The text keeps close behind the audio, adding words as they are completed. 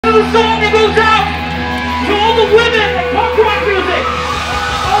little song that goes out to all the women in punk rock music.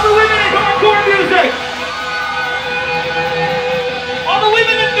 All the women in hardcore music. All the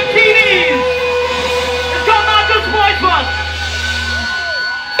women in bikinis. It's called Marco's Boys Fun.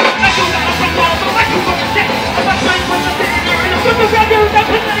 I do that, I'm from Waldo, I do what I say. I'm not trying to sit in here and I'm gonna grab you and I'm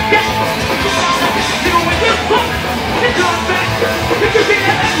gonna get you with this punk. It's on back. If you think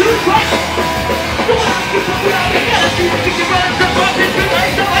that you try. Don't ask you for me out again. I see you think you're running some rock in your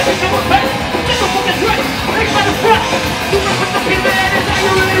life. So I think I'm a pet. Just a fucking threat. Make my front. You run with the pin man. Is that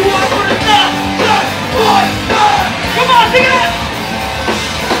you really want for the stuff? Boy, come on, sing it out.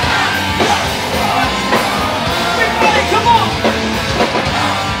 Everybody, come on.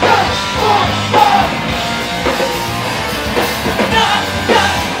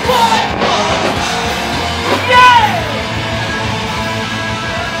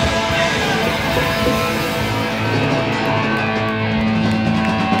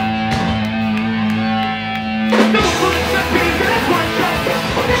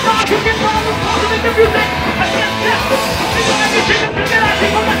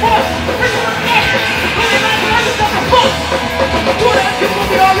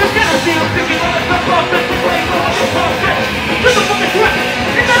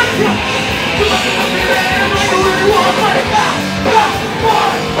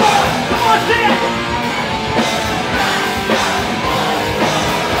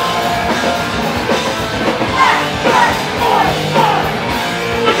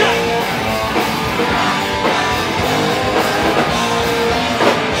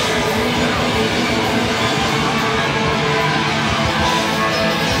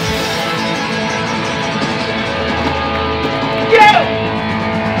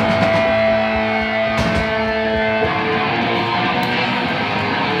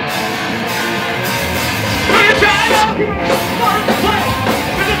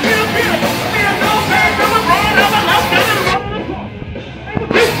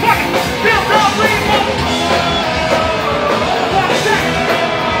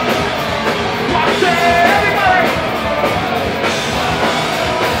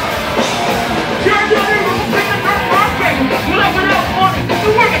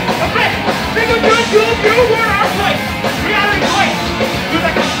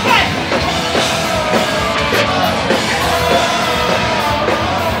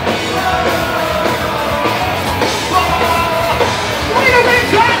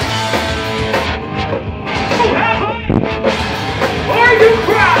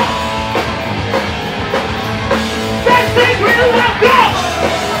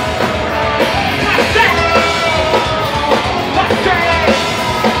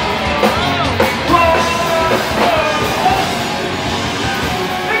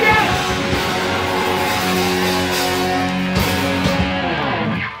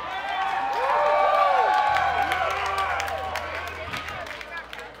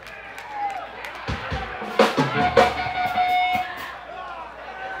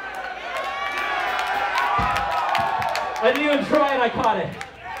 I didn't even try and I caught it.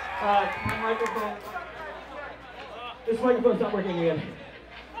 My microphone. This microphone's not working again.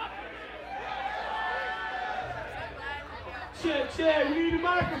 Check, we need a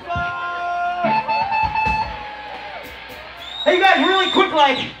microphone! Hey guys, really quick,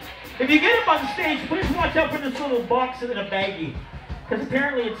 if you get up on stage, please watch out for this little box in a baggie. Because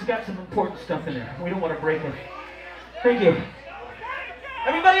apparently it's got some important stuff in there. We don't want to break it. Thank you.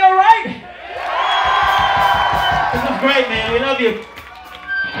 Everybody all right? This is great, man. We love you.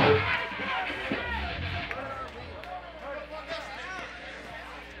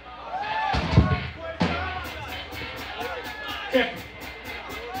 Check.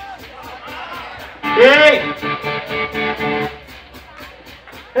 Hey!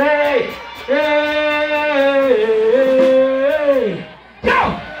 Hey! Hey! Go!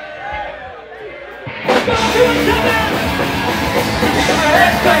 Go!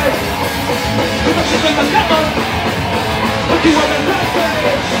 Do it, Put you on the right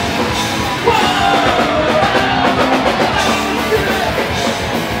side.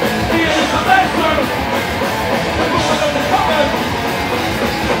 Here is the best one. Put on the cover.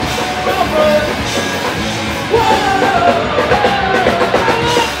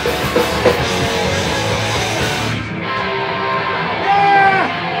 Yeah!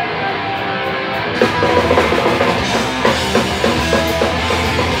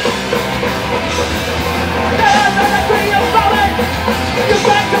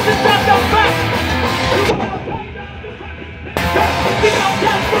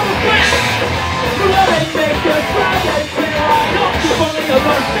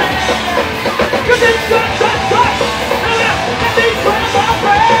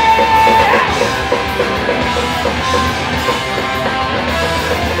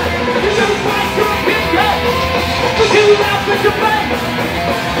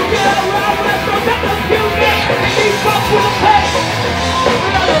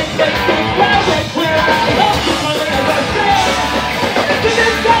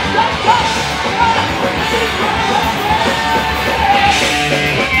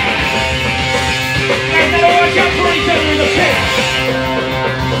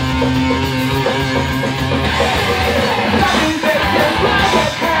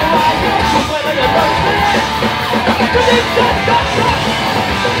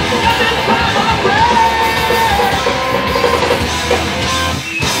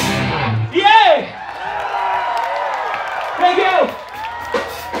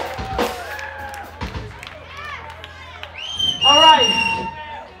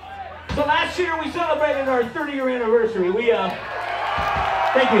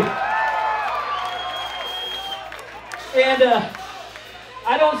 Thank you. And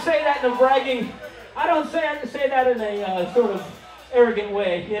I don't say that in a bragging, I don't say that in a sort of arrogant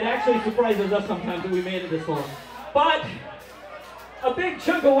way. It actually surprises us sometimes that we made it this long. But a big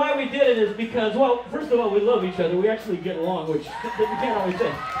chunk of why we did it is because, well, first of all, we love each other. We actually get along, which you can't always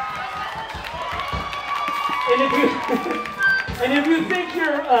say. And if you think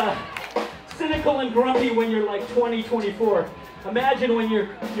you're cynical and grumpy when you're like 20, 24, imagine when you're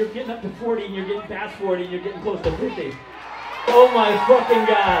getting up to 40 and you're getting past 40 and you're getting close to 50. Oh my fucking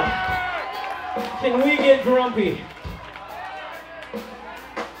God. Can we get grumpy?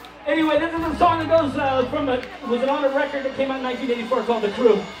 Anyway, this is a song that goes was it on a record that came out in 1984 called The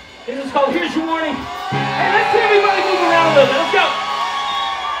Crew. And it's called Here's Your Warning. Hey, let's see everybody move around a little bit. Let's go.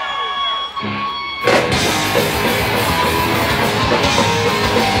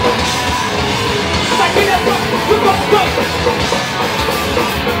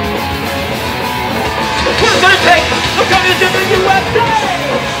 What it's gonna take? I'm coming to the USA!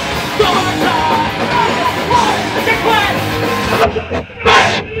 Go on the top! Get quiet!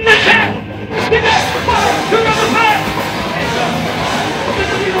 Get that! Turn on the back! This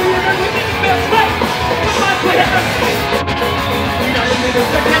is the year that we need the best fight! Come on, play it! You gotta make a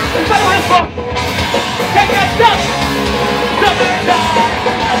second! By the way, take that stuff!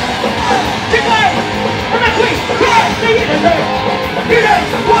 Summertime! Get quiet! I'm not quick! Quiet! Stay in there! Get it!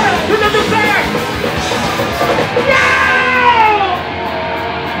 Water! Turn on the back! No!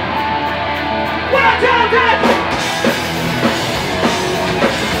 One, two, three!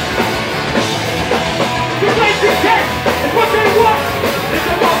 You play pretend! It's what they want! It's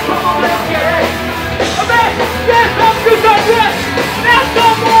the most trouble they'll get! A man! Yes, I'm good on this! Now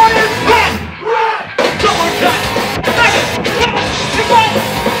someone is back! Someone's back! Back it! Come on! Come on!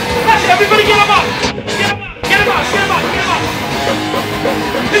 Back it! Everybody get him up! Get him up! Get him up! Get him up! Get him up!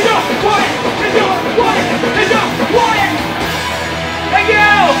 Let's go! One! Let's go! One! Let's go! One! Thank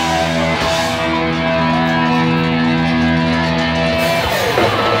you!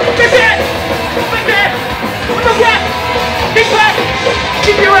 That's it! That's it! On the left! Keep back!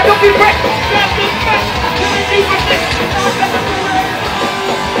 Keep your head! Don't be afraid! That's the best!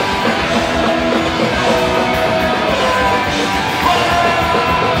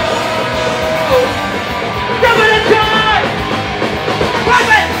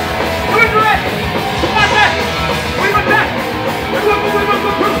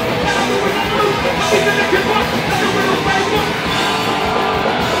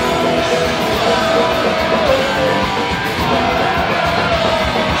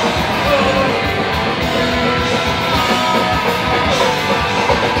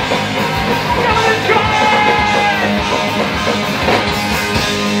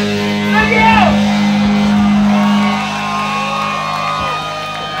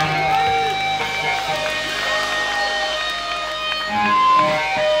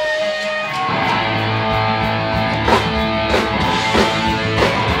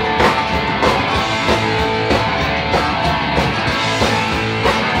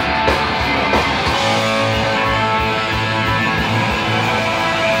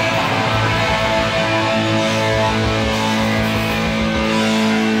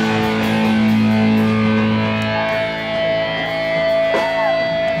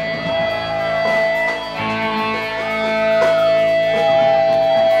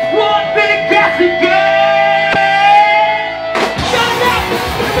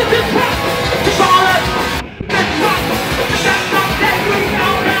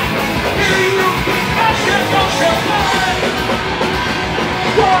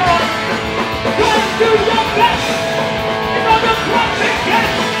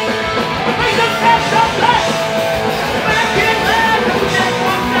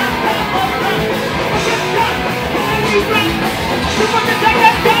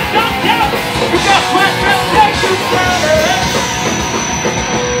 You got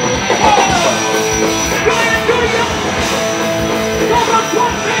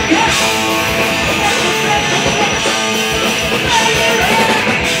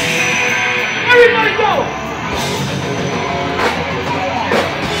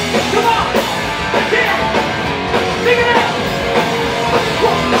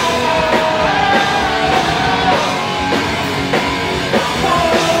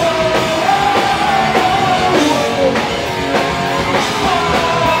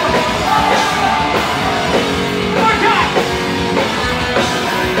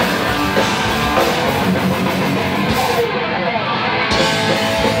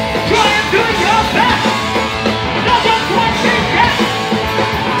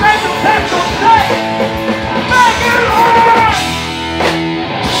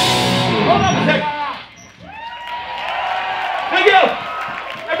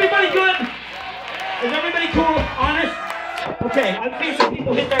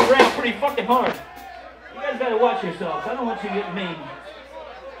hard. You guys gotta watch yourselves. I don't want you to get mean.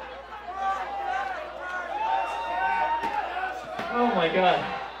 Oh my God.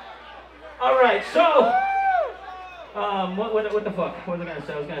 All right, so what the fuck? What was I gonna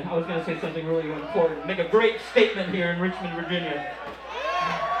say? I was gonna say something really important. Make a great statement here in Richmond, Virginia.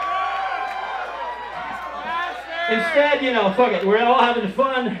 Instead, you know, fuck it. We're all having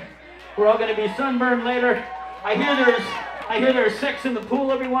fun. We're all gonna be sunburned later. I hear there's sex in the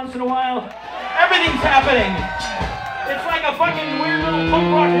pool every once in a while. Everything's happening. It's like a fucking weird little punk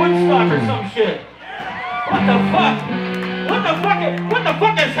rock Woodstock or some shit. What the fuck? What the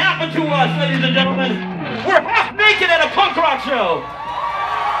fuck has happened to us, ladies and gentlemen? We're half naked at a punk rock show.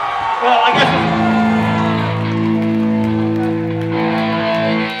 Well, I guess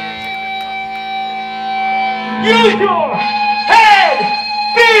use your head.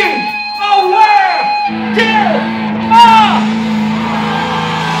 Be aware. Give up.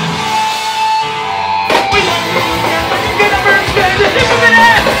 We want to get up and stand and give them an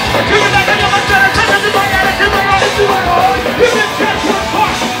ass. Give them that kind of a set of sentences in my attitude, my attitude, my heart. Give them just one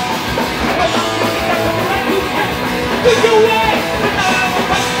part. With your way.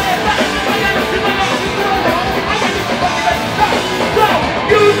 So,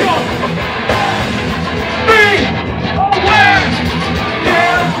 use your be aware.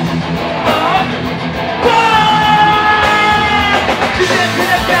 Give up. You can't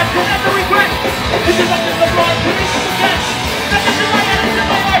connect that to the regret. You can let the blood to me again. That is my attitude,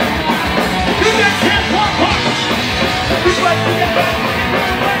 my heart. You get chance one part. Regret to get back.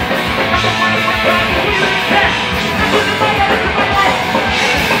 I'm a man of my God. We live in that. This is my attitude, my heart.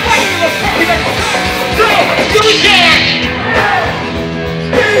 Why are you the fucking next? So, you can.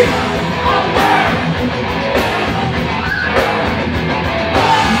 Be aware.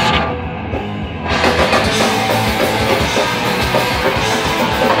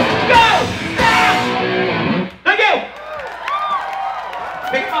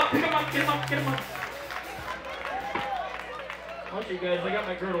 Get him up. Watch you guys, I got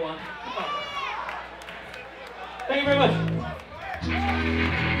my girdle on. Thank you very much.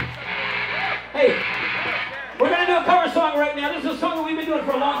 Hey, we're gonna do a cover song right now. This is a song that we've been doing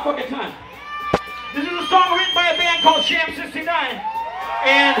for a long fucking time. This is a song written by a band called Sham 69.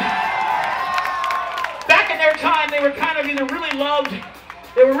 And back in their time, they were kind of either really loved,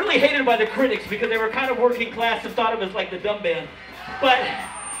 they were really hated by the critics because they were kind of working class and thought of it as like the dumb band. But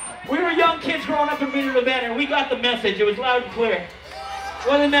we were young kids growing up and being in the band, and we got the message. It was loud and clear.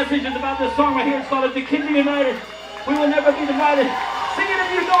 One of the messages about this song right here is called "The Kids Are United. We Will Never Be Divided." Sing it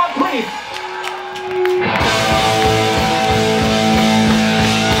if you know it, please.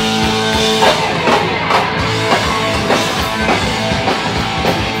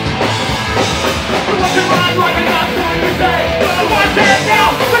 We want to ride like a gospel when you say, "I want that now,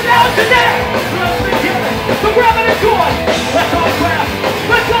 but now it's today." Let's be together, so grab it and joy. Let's all clap.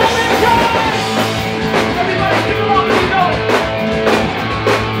 Let's all enjoy! Everybody sing along if you know it.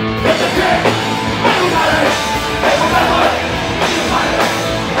 It's a day. Everybody. Everybody. Everybody.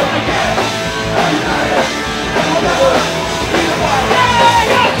 It's a day. Everybody. Everybody.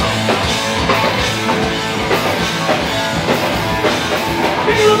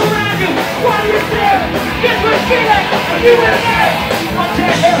 Can you look around you? Why do you stare? Get your feeling. You were there. One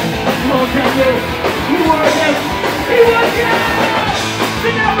can him. One can you. You were him. He was you.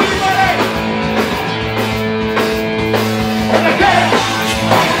 Sing it up, everybody! Again!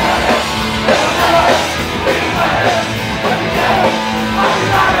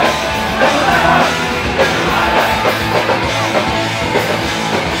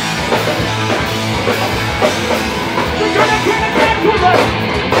 We're gonna get it back to us!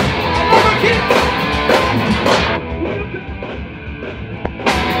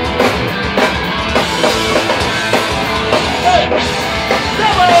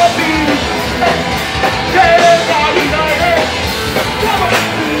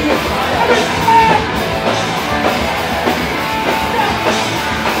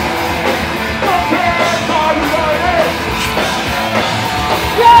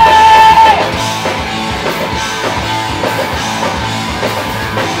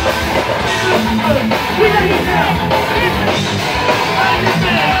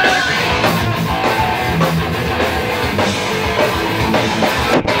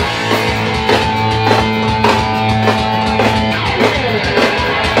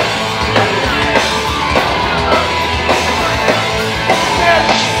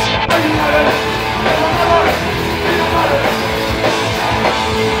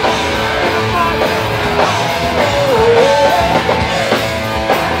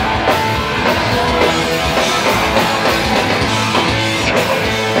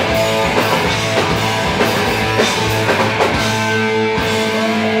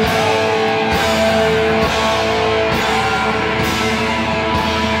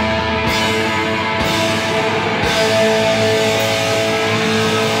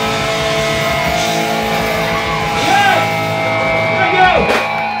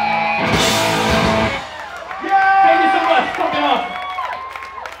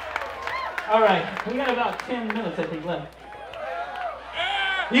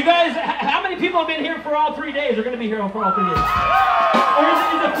 You guys, how many people have been here for all 3 days? Are going to be here for all 3 days? Or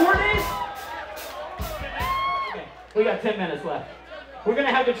is it 4 days? Okay, we got 10 minutes left. We're going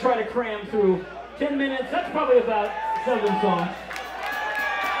to have to try to cram through 10 minutes. That's probably about 7 songs.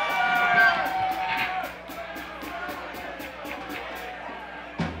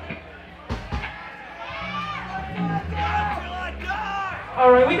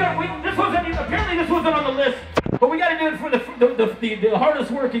 All right, this wasn't, apparently this wasn't on the list, but we got to do it for the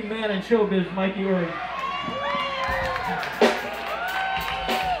hardest working man in showbiz, Mikey Org.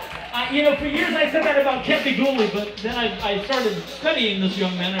 You know, for years I said that about Kathy Gooley, but then I started studying this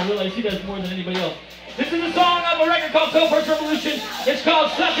young man and I realized he does more than anybody else. This is a song of a record called Cold Revolution. It's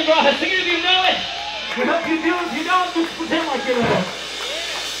called Satyagraha. Sing it if you know it. We hope you do. If you don't, just pretend like you know it.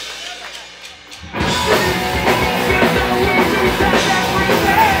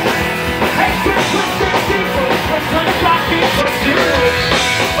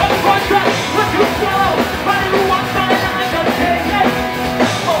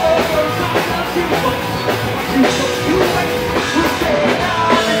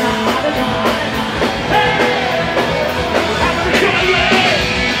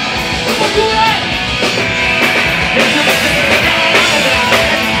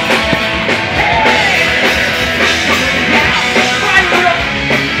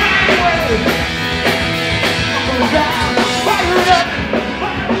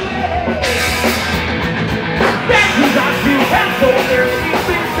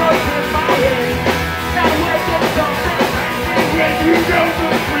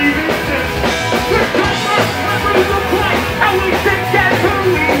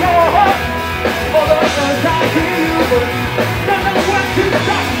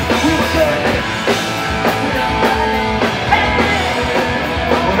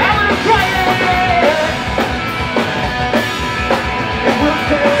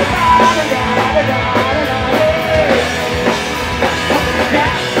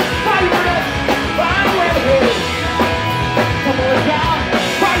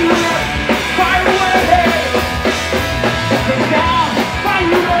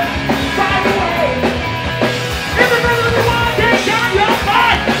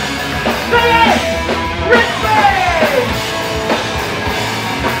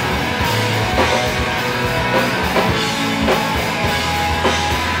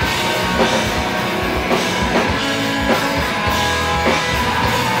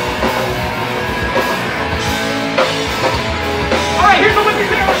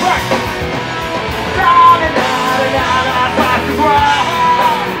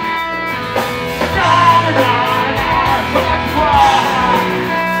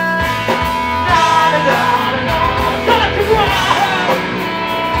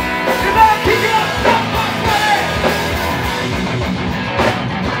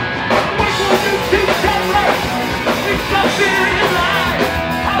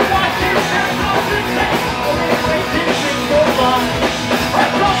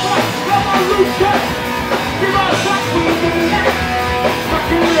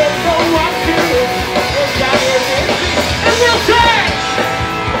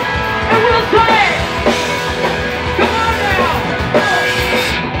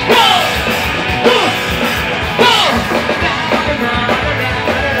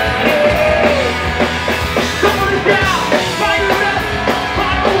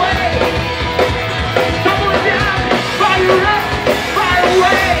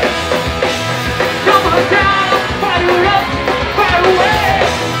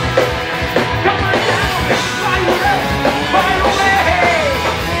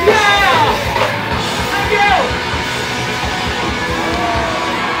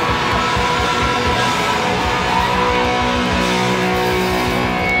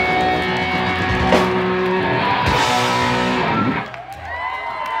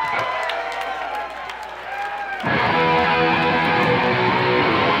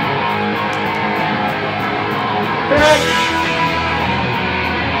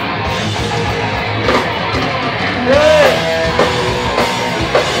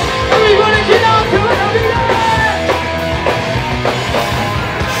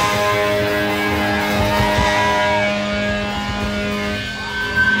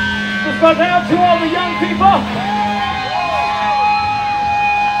 Goes out to all the young people.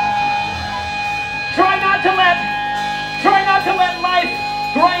 Try not to let life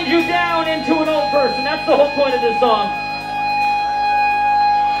grind you down into an old person. That's the whole point of this song.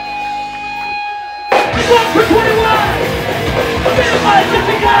 One for 21. A bit of life has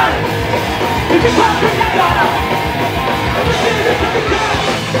begun. You can pop your head on. I'm a sinner to the God.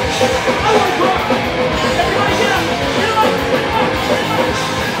 I want to grow. Everybody get up. Get up. Get up. Get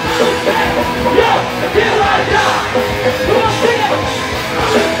up.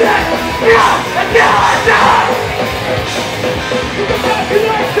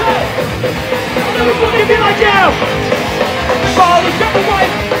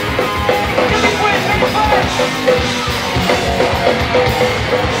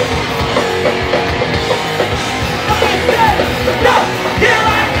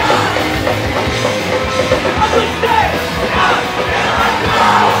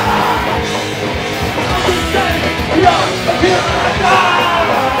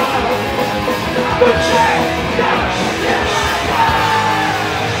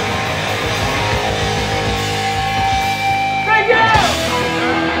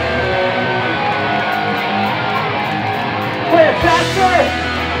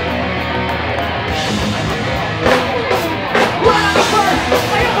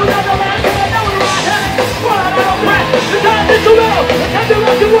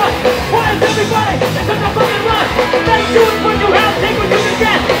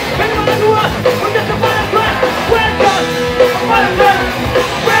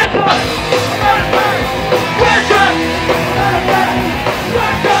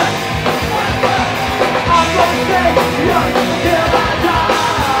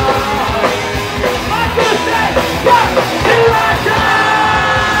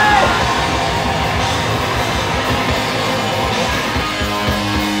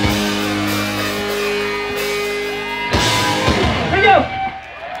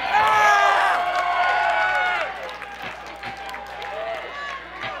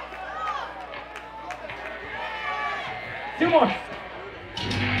 Two more.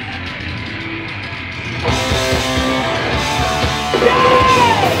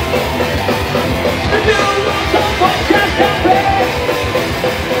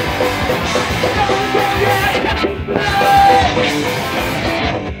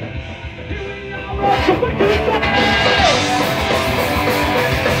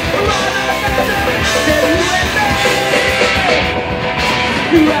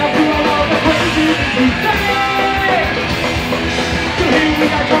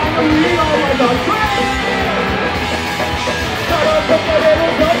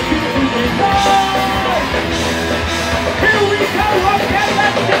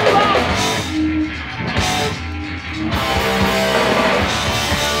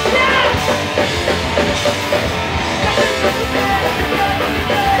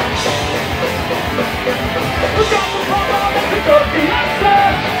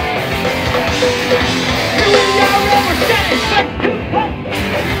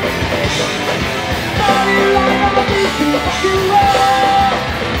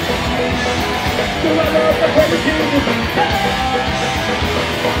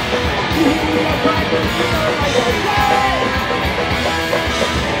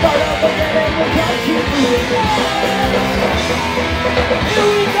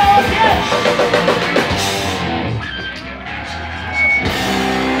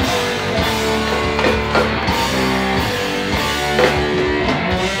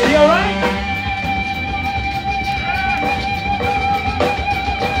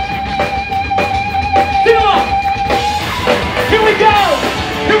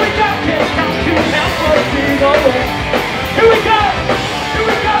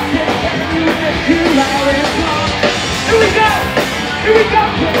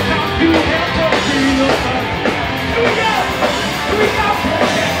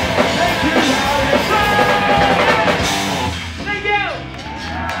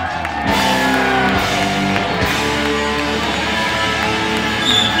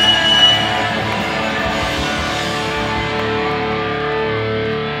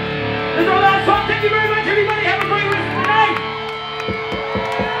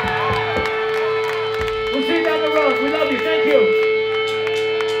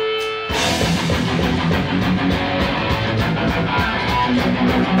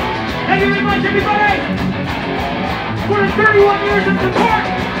 Thank you very much, everybody! For the 31 years of support!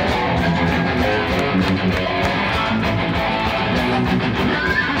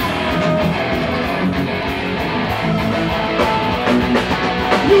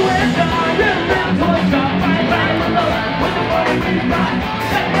 You and I will live towards God, right by the love, with the money we got,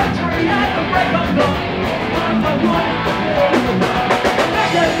 set the tree at the break of dawn. I'm the one I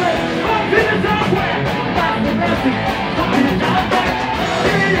get ready, I'm to the software, that's the message, something out there,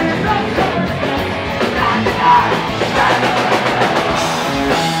 it is no summer stuff, not the art, that's the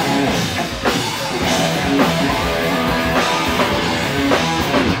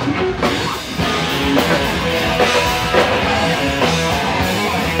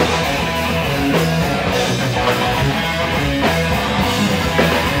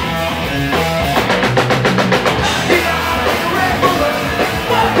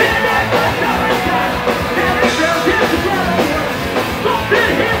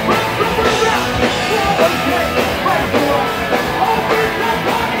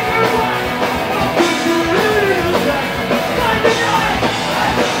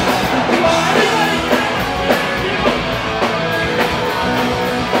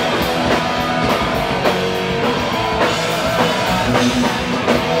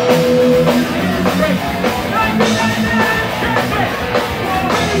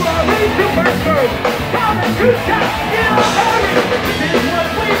super smooth. Come and shoot shots in a hurry. This is what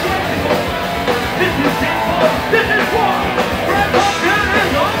we like to do. This is simple. This is war. Red Hot Gun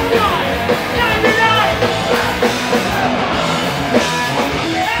is on the line. 99.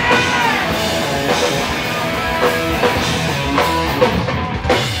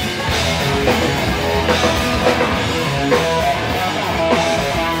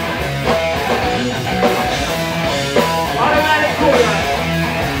 Automatic quarter.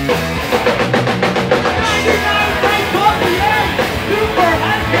 99 takes off the end. Super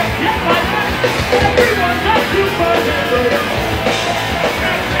has get hit by that. Everyone's up super.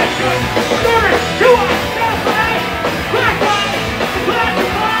 30, 2 on, just like black one,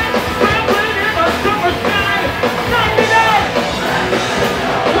 classified, traveling in the super sky. 99.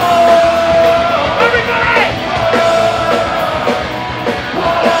 Whoa! Everybody!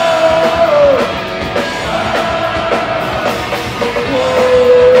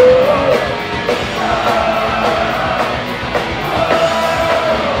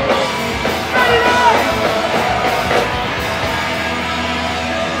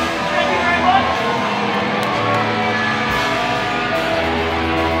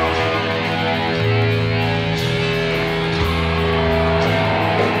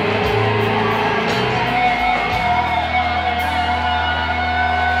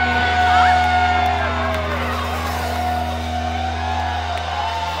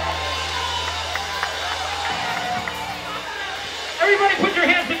 Everybody put your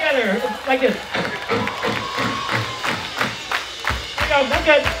hands together, like this. There you go, that's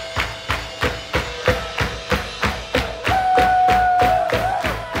good.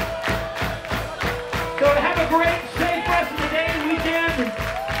 So have a great, safe rest of the day and weekend.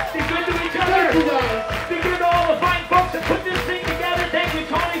 Be good to each other. Be good to all the fine folks that put this thing together. Thank you,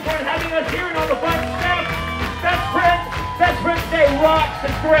 Tony, for having us here and all the fun stuff. Best Friends Day rocks.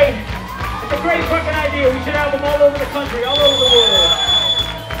 It's great. It's a great fucking idea. We should have them all over the country, all over the world.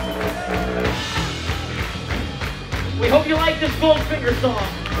 We hope you like this Goldfinger song.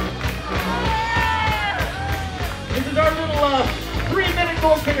 This is our little 3-minute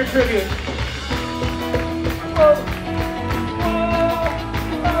Goldfinger tribute. Whoa.